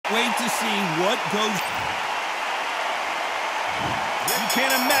Wait to see what goes. You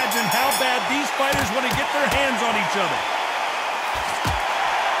can't imagine how bad these fighters want to get their hands on each other.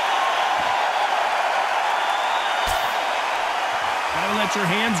 Gotta let your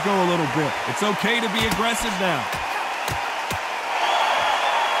hands go a little bit. It's okay to be aggressive now.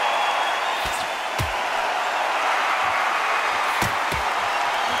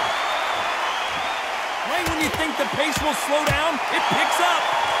 Right when you think the pace will slow down, it picks up.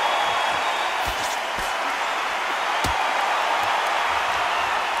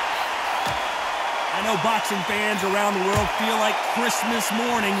 I know boxing fans around the world feel like Christmas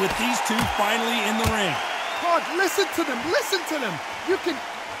morning with these two finally in the ring. God, listen to them, listen to them. You can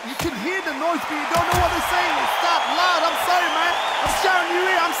hear the noise, but you don't know what they're saying. It's that loud. I'm sorry, man. I'm shouting you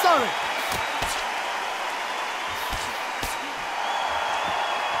here. I'm sorry.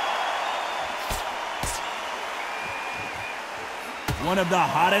 One of the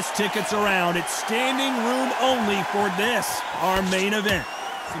hottest tickets around. It's standing room only for this, our main event.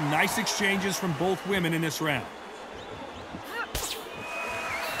 Some nice exchanges from both women in this round.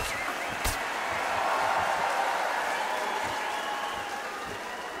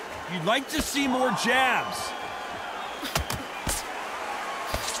 You'd like to see more jabs.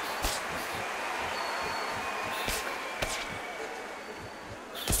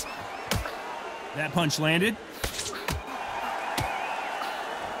 That punch landed.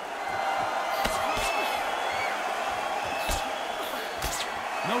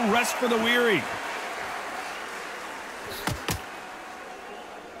 No rest for the weary.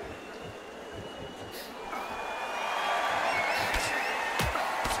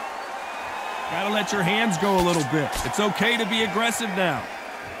 Gotta let your hands go a little bit. It's okay to be aggressive now.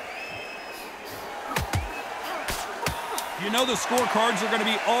 You know the scorecards are going to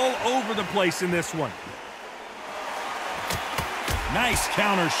be all over the place in this one. Nice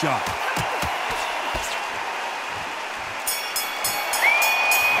counter shot.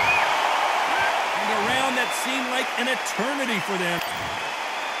 And a round that seemed like an eternity for them.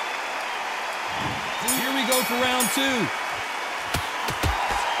 Here we go for round two.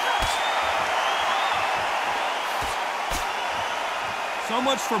 So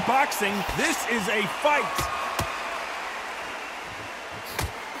much for boxing. This is a fight.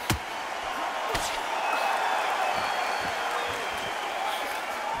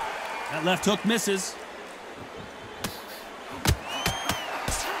 That left hook misses.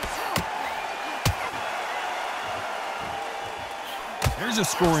 There's a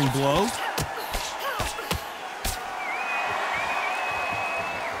scoring blow.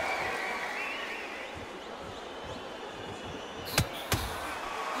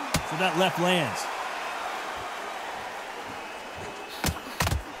 So that left lands.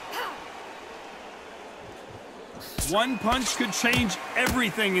 One punch could change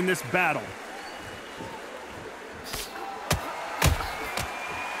everything in this battle.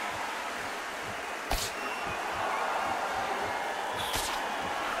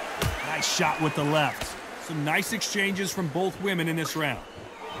 Nice shot with the left. Some nice exchanges from both women in this round.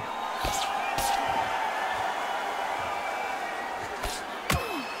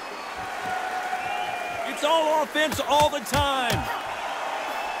 It's all offense all the time.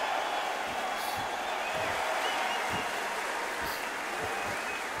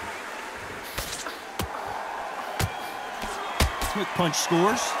 Quick punch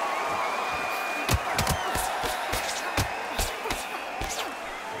scores.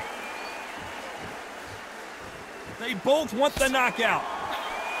 They both want the knockout.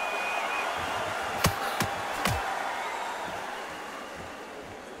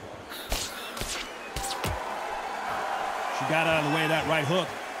 She got out of the way of that right hook.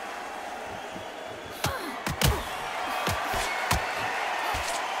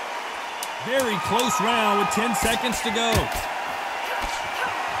 Very close round with 10 seconds to go.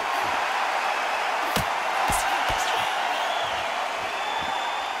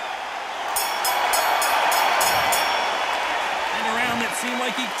 Seemed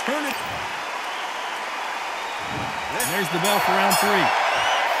like he turned it. There's the bell for round three.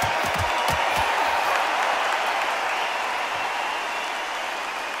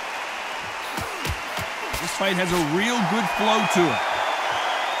 This fight has a real good flow to it.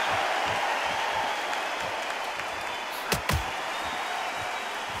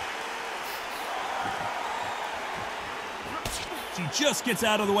 She just gets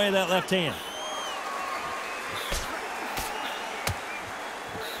out of the way of that left hand.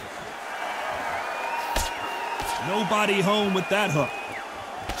 Nobody home with that hook.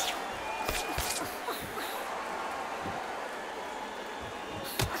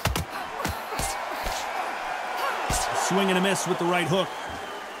 Swing and a miss with the right hook.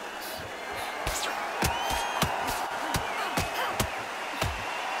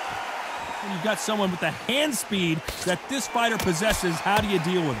 you've got someone with the hand speed that this fighter possesses. How do you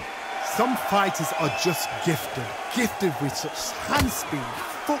deal with it? Some fighters are just gifted with such hand speed,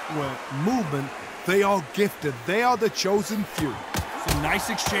 footwork, movement. They are gifted. They are the chosen few. Some nice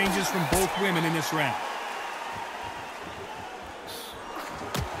exchanges from both women in this round.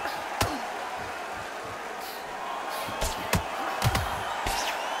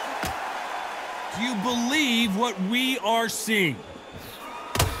 Do you believe what we are seeing?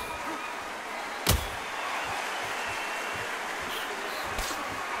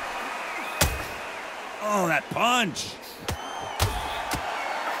 Oh, that punch.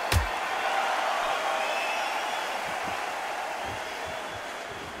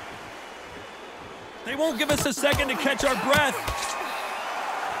 They won't give us a second to catch our breath.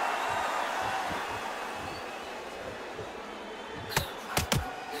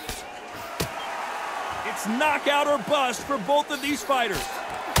 It's knockout or bust for both of these fighters.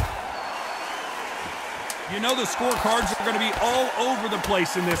 You know the scorecards are going to be all over the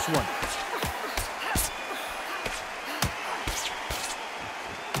place in this one.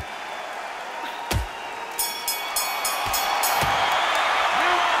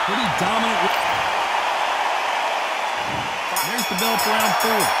 Pretty dominant. There's the bell for round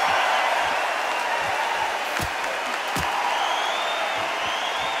 4.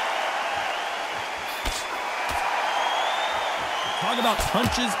 Talk about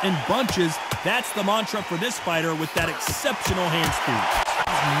punches and bunches. That's the mantra for this fighter with that exceptional hand speed.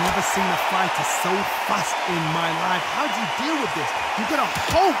 I've never seen a fighter so fast in my life. How do you deal with this? You gotta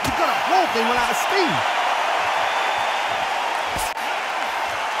hope they run out of steam.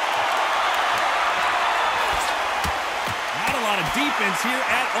 Defense here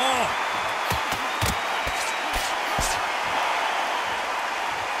at all.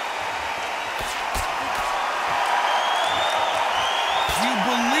 Do you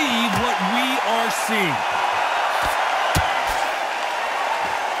believe what we are seeing?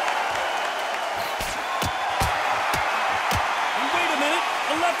 And wait a minute,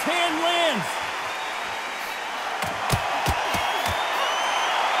 a left hand lands.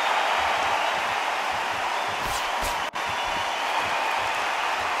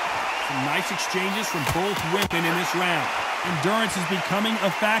 Nice exchanges from both women in this round. Endurance is becoming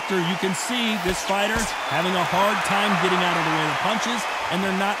a factor. You can see this fighter having a hard time getting out of the way of punches, and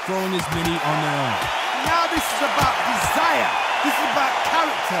they're not throwing as many on their own. Now this is about desire. This is about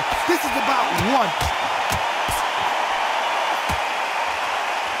character. This is about want.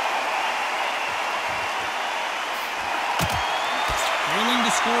 Failing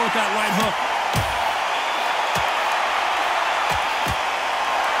to score with that right hook.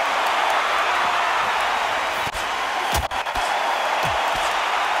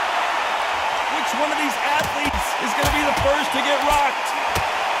 One of these athletes is going to be the first to get rocked.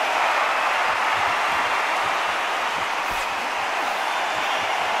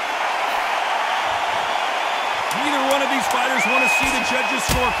 Neither one of these fighters want to see the judges'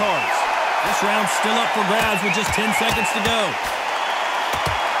 scorecards. This round's still up for grabs with just 10 seconds to go.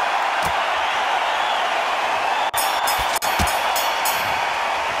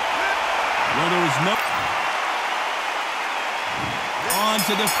 Well, there was no... On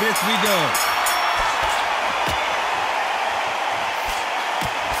to the 5th we go.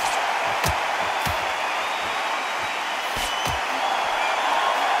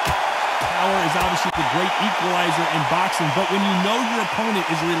 Power is obviously the great equalizer in boxing, but when you know your opponent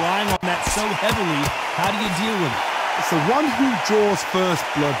is relying on that so heavily, how do you deal with it? It's the one who draws first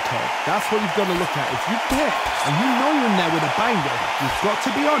blood, Todd. That's what you've got to look at. If you hit and you know you're in there with a banger, you've got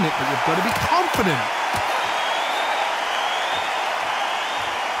to be on it, but you've got to be confident.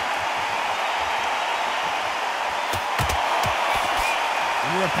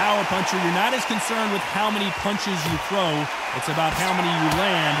 You're a power puncher. You're not as concerned with how many punches you throw. It's about how many you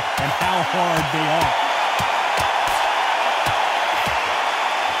land and how hard they are.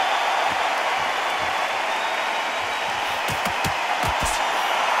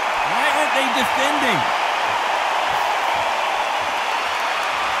 Why aren't they defending?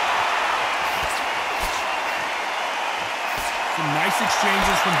 Some nice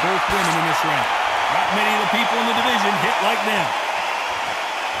exchanges from both women in this round. Not many of the people in the division hit like them.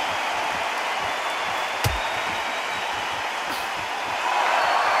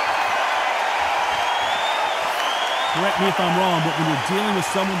 Correct me if I'm wrong, but when you're dealing with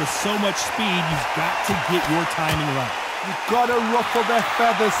someone with so much speed, you've got to get your timing right. You've got to ruffle their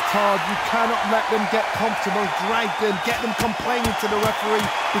feathers, Todd. You cannot let them get comfortable, drag them, get them complaining to the referee,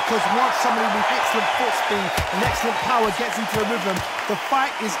 because once somebody with excellent foot speed and excellent power gets into a rhythm, the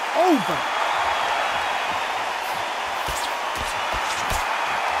fight is over.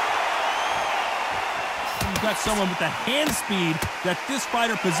 you've got someone with the hand speed that this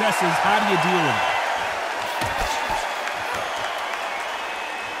fighter possesses, how do you deal with it?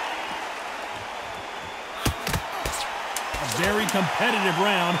 A very competitive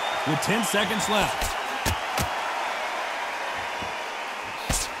round with 10 seconds left.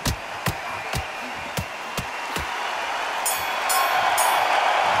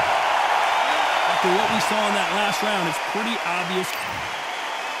 After what we saw in that last round, it's pretty obvious.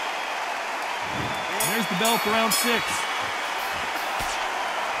 There's the bell for round 6.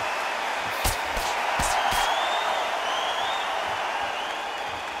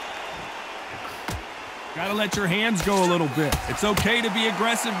 Gotta let your hands go a little bit. It's okay to be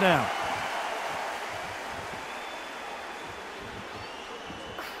aggressive now.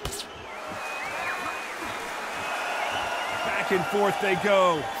 Back and forth they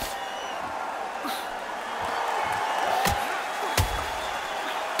go.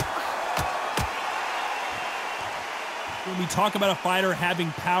 When we talk about a fighter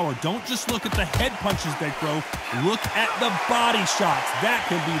having power, don't just look at the head punches they throw. Look at the body shots. That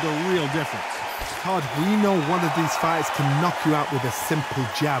can be the real difference. Todd, we know one of these fighters can knock you out with a simple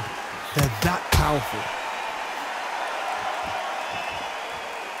jab. They're that powerful.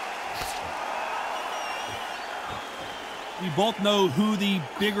 We both know who the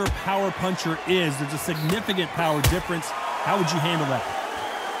bigger power puncher is. There's a significant power difference. How would you handle that?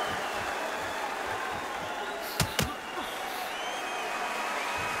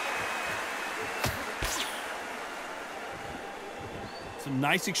 Some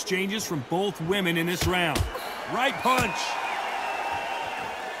nice exchanges from both women in this round. Right punch.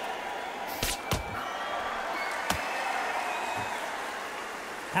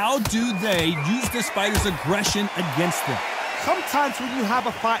 How do they use this fighter's aggression against them? Sometimes when you have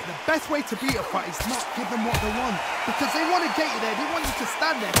a fight, the best way to beat a fight is not give them what they want. Because they want to get you there. They want you to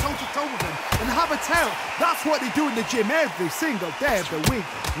stand there toe-to-toe with them and have a tail. That's what they do in the gym every single day of the week.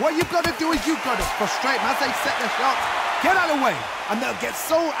 What you've got to do is you've got to frustrate them as they set their shots. Get out of the way. And they'll get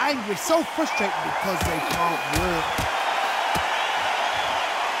so angry, so frustrated because they can't work.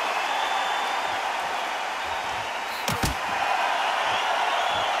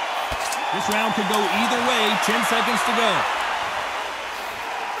 This round could go either way. 10 seconds to go.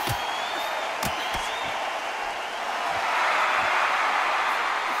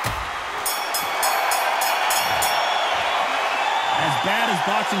 As bad as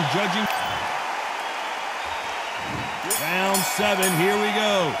boxing judging. Round 7, here we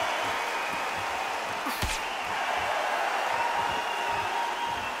go.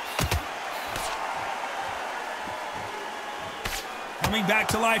 Coming back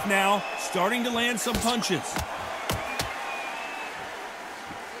to life now, starting to land some punches.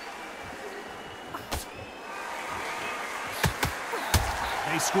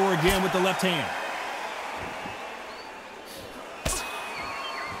 They score again with the left hand.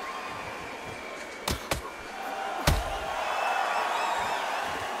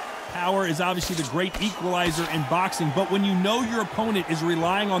 Power is obviously the great equalizer in boxing, but when you know your opponent is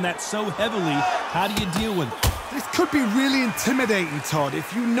relying on that so heavily, how do you deal with it? This could be really intimidating, Todd.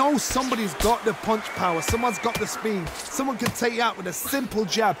 If you know somebody's got the punch power, someone's got the speed, someone can take you out with a simple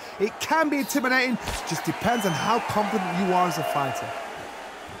jab, it can be intimidating. Just depends on how confident you are as a fighter.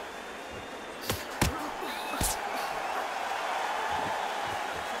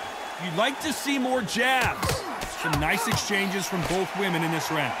 You'd like to see more jabs. Some nice exchanges from both women in this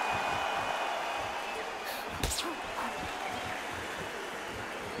round.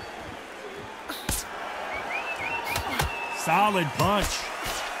 Solid punch.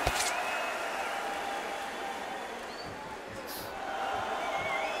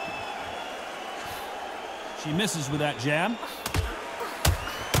 She misses with that jab.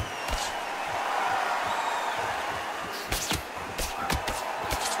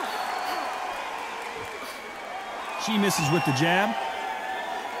 She misses with the jab.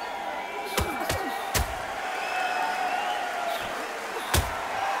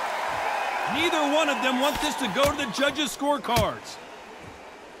 Neither one of them want this to go to the judges' scorecards.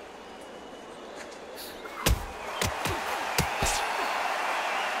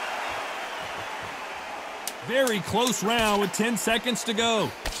 Very close round with 10 seconds to go.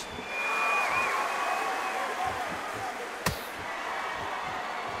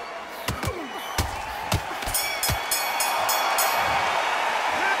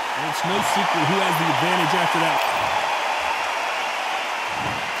 It's no secret who has the advantage after that.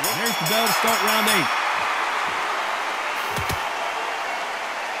 There's the bell to start round 8.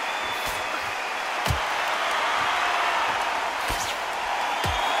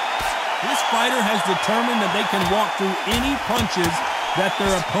 This fighter has determined that they can walk through any punches that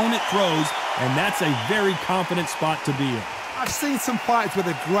their opponent throws And that's a very confident spot to be in. I've seen some fighters with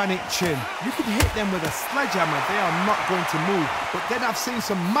a granite chin. You can hit them with a sledgehammer, they are not going to move. But then I've seen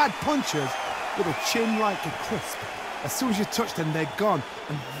some mad punchers with a chin like a crisp. As soon as you touch them, they're gone.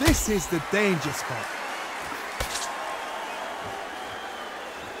 And this is the danger spot.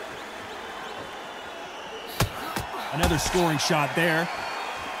 Another scoring shot there.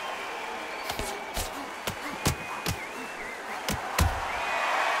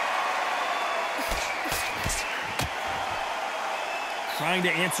 Trying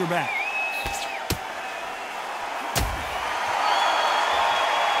to answer back.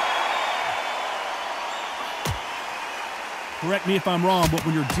 Correct me if I'm wrong, but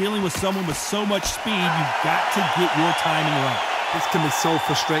when you're dealing with someone with so much speed, you've got to get your timing right. This can be so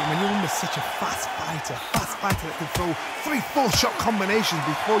frustrating when you're under such a fast fighter that can throw 3 4-shot combinations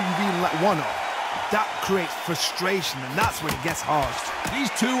before you even let one off. That creates frustration, and that's when it gets hard. These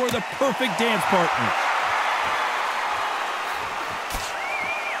two are the perfect dance partners.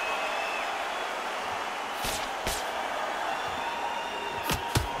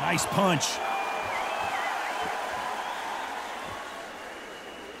 Nice punch.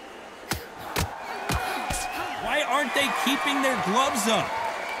 Why aren't they keeping their gloves up?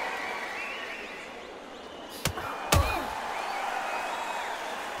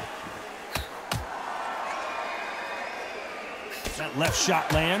 That left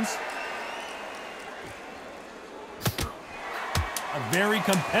shot lands. A very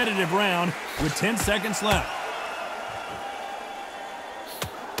competitive round with 10 seconds left.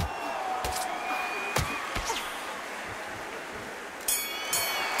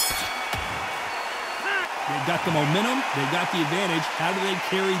 They've got the momentum, they've got the advantage. How do they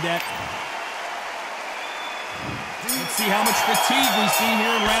carry that? Let's see how much fatigue we see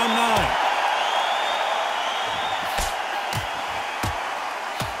here in round 9.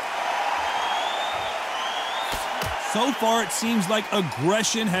 So far, it seems like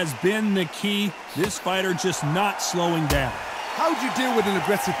aggression has been the key. This fighter just not slowing down. How do you deal with an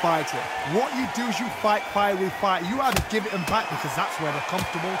aggressive fighter? What you do is you fight fire with fire. You either give it them back because that's where they're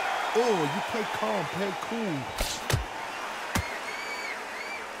comfortable, or you play calm, play cool.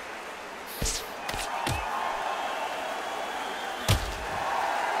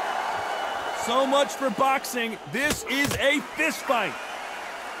 So much for boxing. This is a fist fight.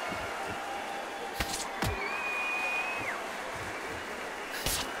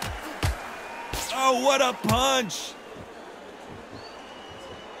 Oh, what a punch!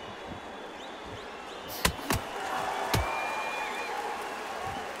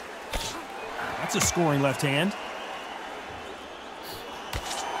 That's a scoring left hand.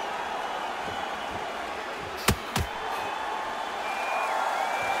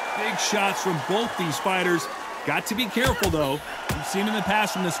 Big shots from both these fighters. Got to be careful, though. We've seen in the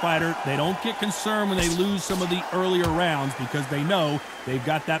past from this fighter, they don't get concerned when they lose some of the earlier rounds because they know they've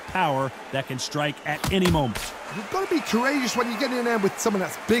got that power that can strike at any moment. You've got to be courageous when you get in there with someone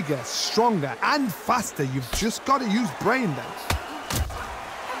that's bigger, stronger, and faster. You've just got to use brain then.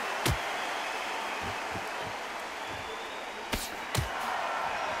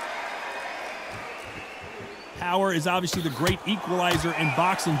 Power is obviously the great equalizer in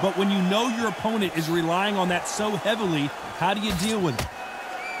boxing, but when you know your opponent is relying on that so heavily, how do you deal with it?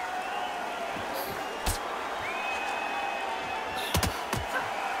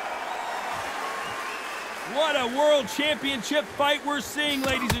 What a world championship fight we're seeing,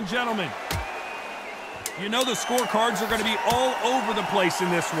 ladies and gentlemen. You know the scorecards are going to be all over the place in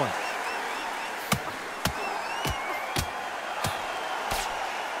this one.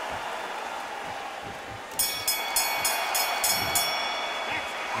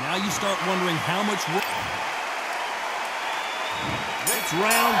 Now you start wondering how much work. It's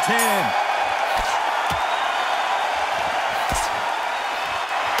round 10.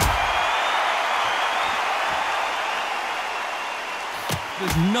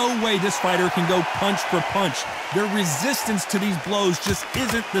 There's no way this fighter can go punch for punch. Their resistance to these blows just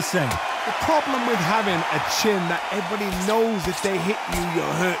isn't the same. The problem with having a chin that everybody knows if they hit you,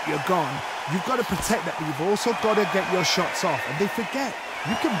 you're hurt, you're gone. You've got to protect that, but you've also got to get your shots off. And they forget,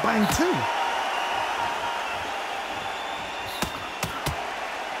 you can bang too.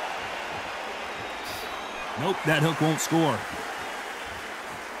 Nope, that hook won't score.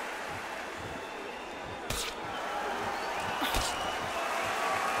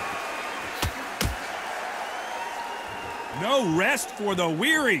 No rest for the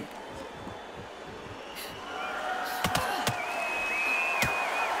weary.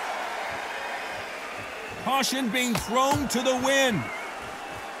 Caution being thrown to the wind.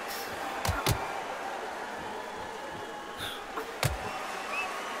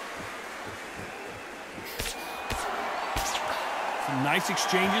 Some nice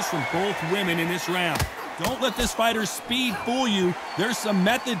exchanges from both women in this round. Don't let this fighter's speed fool you. There's some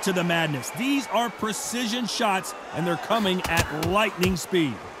method to the madness. These are precision shots, and they're coming at lightning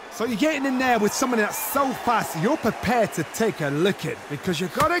speed. So you're getting in there with someone that's so fast, you're prepared to take a licking because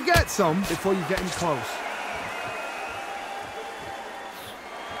you've got to get some before you get in close.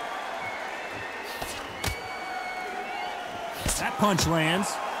 That punch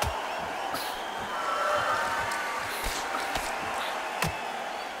lands.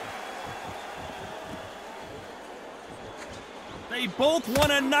 They both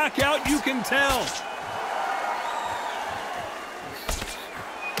want a knockout, you can tell.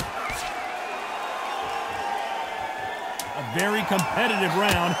 A very competitive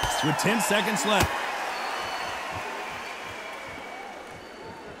round with 10 seconds left.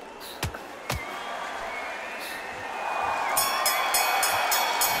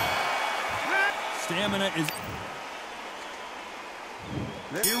 Stamina is...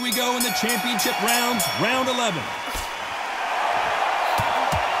 Here we go in the championship rounds, round 11.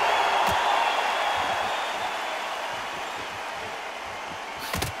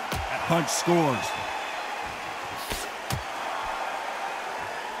 That punch scores.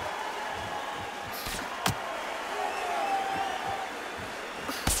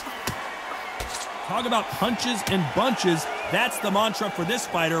 Talk about punches and bunches. That's the mantra for this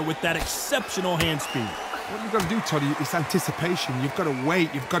fighter with that exceptional hand speed. What you've got to do, Toddy, is anticipation. You've got to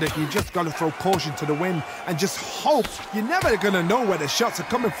wait. You just got to throw caution to the wind and just hope. You're never going to know where the shots are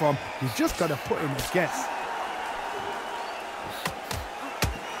coming from. You just got to put in a guess.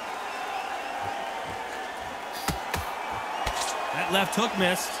 That left hook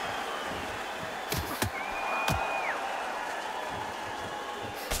missed.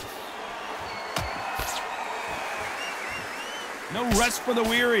 No rest for the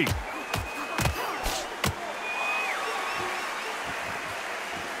weary.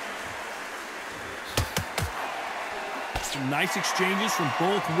 Some nice exchanges from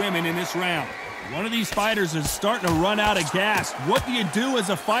both women in this round. One of these fighters is starting to run out of gas. What do you do as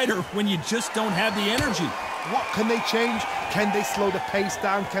a fighter when you just don't have the energy? What can they change? Can they slow the pace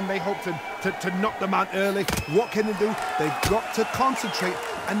down? Can they hope to knock them out early? What can they do? They've got to concentrate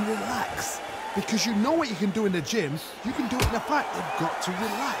and relax. Because you know what you can do in the gym, you can do it in a fight. They've got to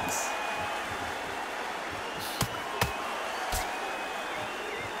relax.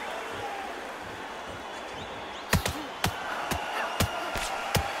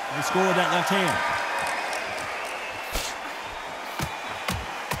 They score with that left hand.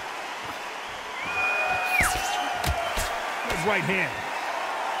 His right hand.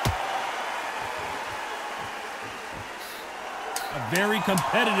 A very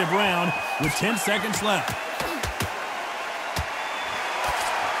competitive round with 10 seconds left.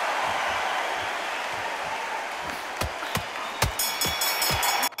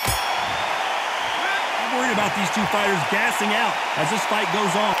 I'm worried about these two fighters gassing out as this fight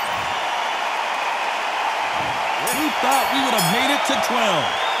goes on. Who thought we would have made it to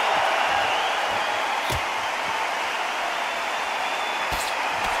 12?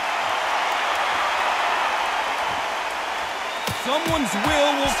 Someone's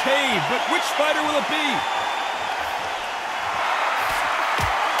will cave, but which fighter will it be?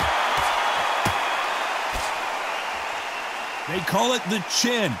 They call it the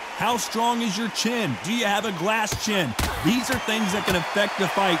chin. How strong is your chin? Do you have a glass chin? These are things that can affect the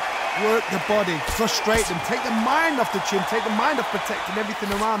fight. Work the body, frustrate them, take the mind off the chin, take the mind off protecting everything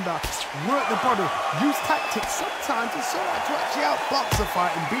around that. Work the body, use tactics. Sometimes it's all right to actually outbox a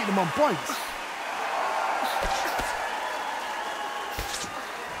fight and beat them on points.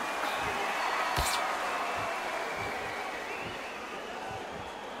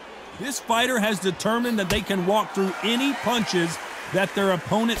 This fighter has determined that they can walk through any punches that their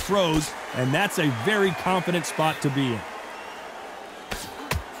opponent throws, and that's a very confident spot to be in.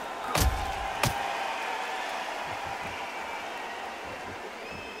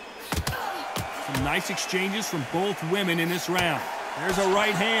 Some nice exchanges from both women in this round. There's a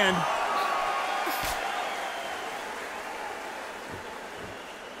right hand.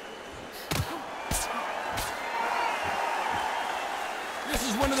 This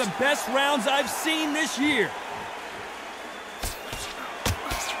is one of the best rounds I've seen this year.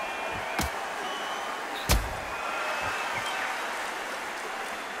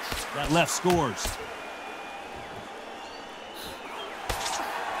 That left scores.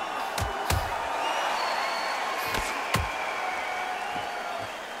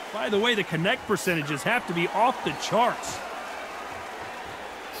 By the way, the connect percentages have to be off the charts.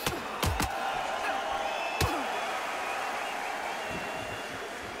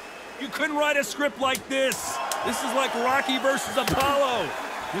 You couldn't write a script like this. This is like Rocky versus Apollo.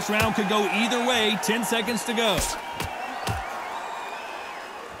 This round could go either way. 10 seconds to go.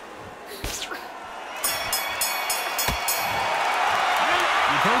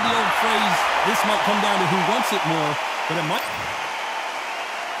 You've heard the old phrase, this might come down to who wants it more, but it might.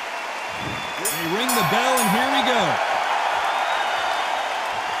 They ring the bell, and here we go.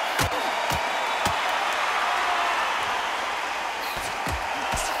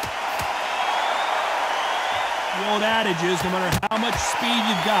 The old adage is, no matter how much speed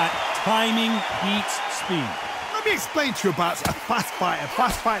you've got, timing beats speed. Let me explain to you about a fast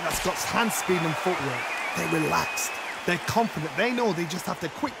fighter that's got hand speed and footwork. They're relaxed. They're confident. They know they just have to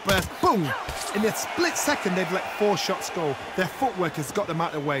quick burst, boom! In a split second, they've let 4 shots go. Their footwork has got them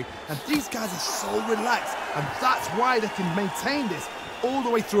out of the way. And these guys are so relaxed. And that's why they can maintain this all the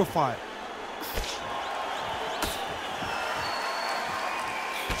way through a fight.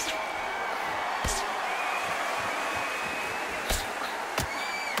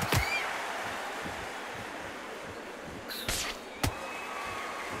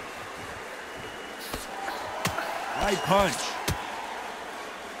 Right punch.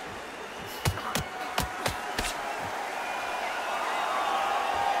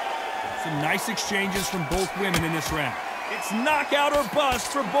 Some nice exchanges from both women in this round. It's knockout or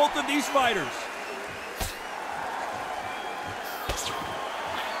bust for both of these fighters.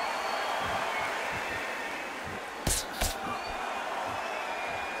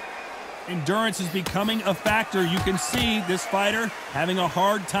 Endurance is becoming a factor. You can see this fighter having a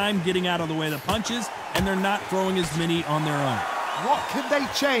hard time getting out of the way of the punches, and they're not throwing as many on their own. What can they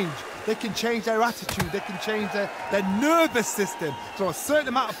change? They can change their attitude. They can change their nervous system. Throw a certain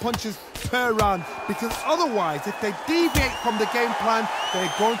amount of punches per round, because otherwise, if they deviate from the game plan, they're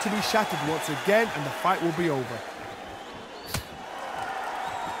going to be shattered once again, and the fight will be over.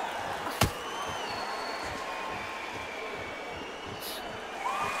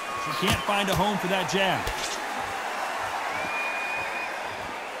 She can't find a home for that jab.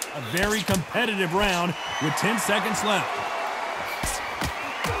 A very competitive round with 10 seconds left.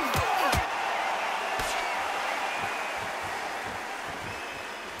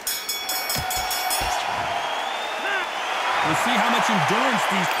 We'll see how much endurance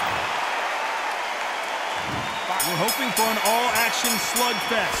these... We're hoping for an all-action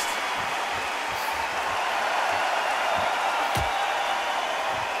slugfest.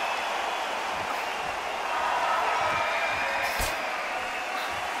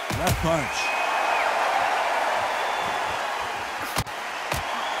 Left punch.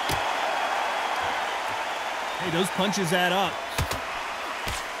 Hey, those punches add up.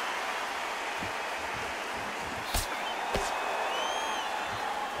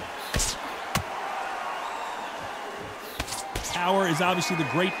 Power is obviously the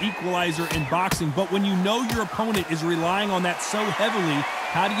great equalizer in boxing, but when you know your opponent is relying on that so heavily,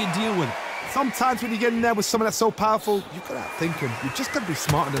 how do you deal with it? Sometimes when you get in there with someone that's so powerful, you've got to outthink them. You've just got to be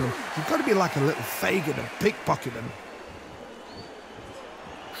smarter than them. You've got to be like a little Fagin and pickpocket them.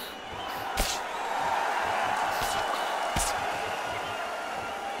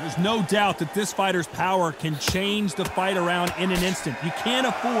 There's no doubt that this fighter's power can change the fight around in an instant. You can't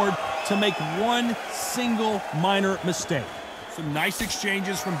afford to make one single minor mistake. Some nice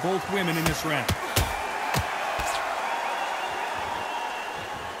exchanges from both women in this round.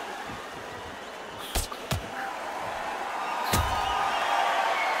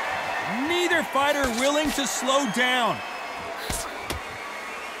 Neither fighter willing to slow down.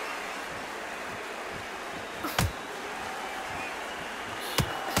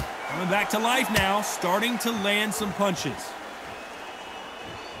 Coming back to life now, starting to land some punches.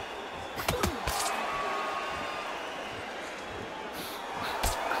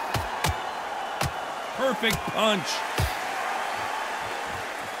 Perfect punch.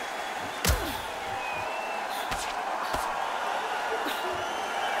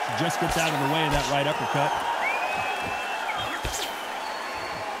 She just gets out of the way of that right uppercut.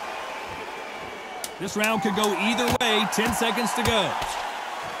 This round could go either way. 10 seconds to go.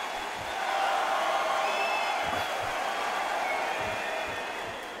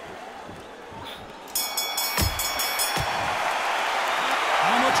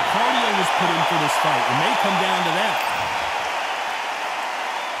 Put in for this fight. It may come down to that.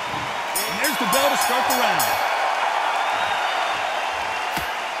 And there's the bell to start the round.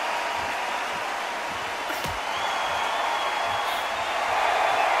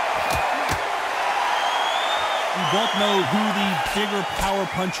 We both know who the bigger power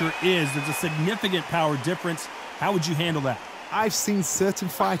puncher is. There's a significant power difference. How would you handle that? I've seen certain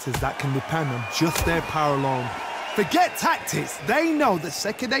fighters that can depend on just their power alone. Forget tactics. They know the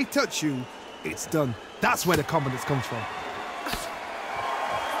second they touch you, it's done. That's where the confidence comes from.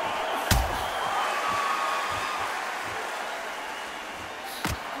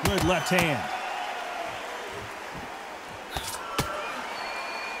 Good left hand.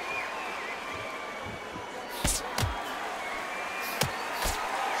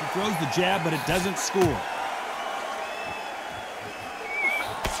 She throws the jab, but it doesn't score.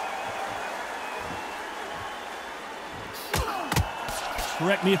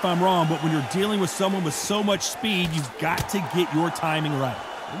 Correct me if I'm wrong, but when you're dealing with someone with so much speed, you've got to get your timing right.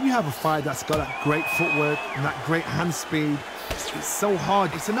 When you have a fighter that's got that great footwork and that great hand speed, it's so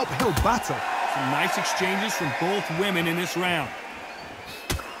hard. It's an uphill battle. Some nice exchanges from both women in this round.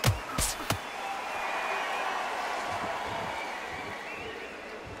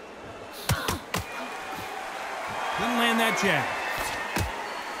 Couldn't land that jab.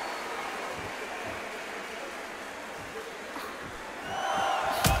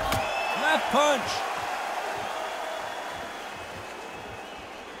 Left punch.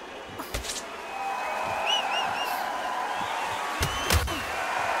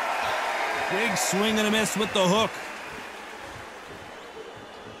 Big swing and a miss with the hook.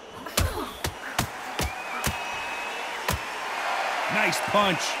 Nice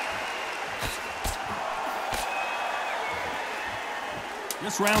punch.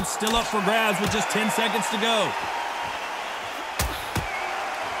 This round's still up for grabs with just 10 seconds to go.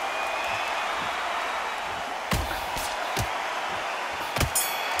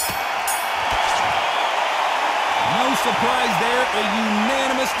 No surprise there, a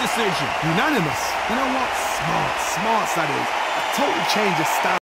unanimous decision. Unanimous? You know what? Smart that is. A total change of style.